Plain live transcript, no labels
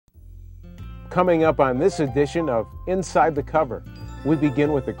Coming up on this edition of Inside the Cover, we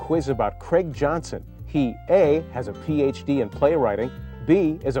begin with a quiz about Craig Johnson. He, A, has a PhD in playwriting,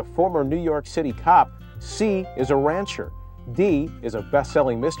 B, is a former New York City cop, C, is a rancher, D, is a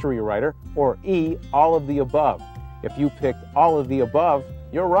best-selling mystery writer, or E, all of the above. If you picked all of the above,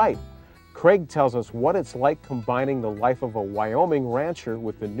 you're right. Craig tells us what it's like combining the life of a Wyoming rancher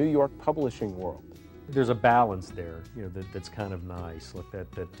with the New York publishing world. There's a balance there, that's kind of nice. Like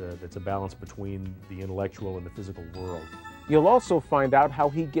that's a balance between the intellectual and the physical world. You'll also find out how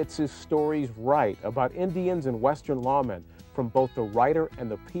he gets his stories right about Indians and Western lawmen from both the writer and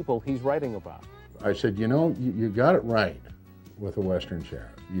the people he's writing about. I said, you know, you got it right with the Western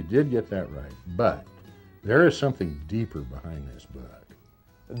sheriff. You did get that right, but there is something deeper behind this book.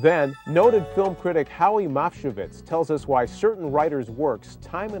 Then, noted film critic Howie Mopshevitz tells us why certain writers' works,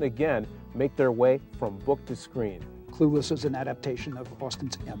 time and again, make their way from book to screen. Clueless is an adaptation of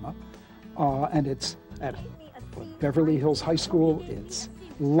Austen's Emma, and it's at Beverly Hills High School. It's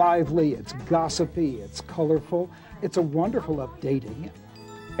lively, it's gossipy, it's colorful. It's a wonderful updating.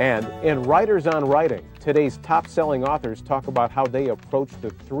 And in Writers on Writing, today's top-selling authors talk about how they approach the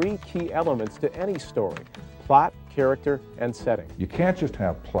three key elements to any story: plot, character, and setting. You can't just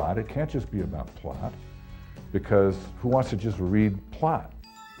have plot. It can't just be about plot, because who wants to just read plot?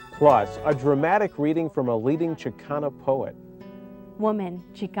 Plus, a dramatic reading from a leading Chicana poet. Woman,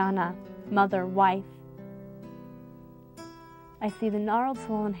 Chicana, mother, wife. I see the gnarled,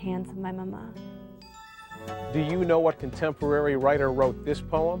 swollen hands of my mama. Do you know what contemporary writer wrote this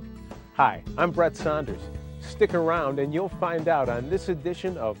poem? Hi, I'm Brett Saunders. Stick around and you'll find out on this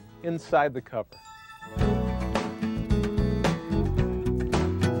edition of Inside the Cover.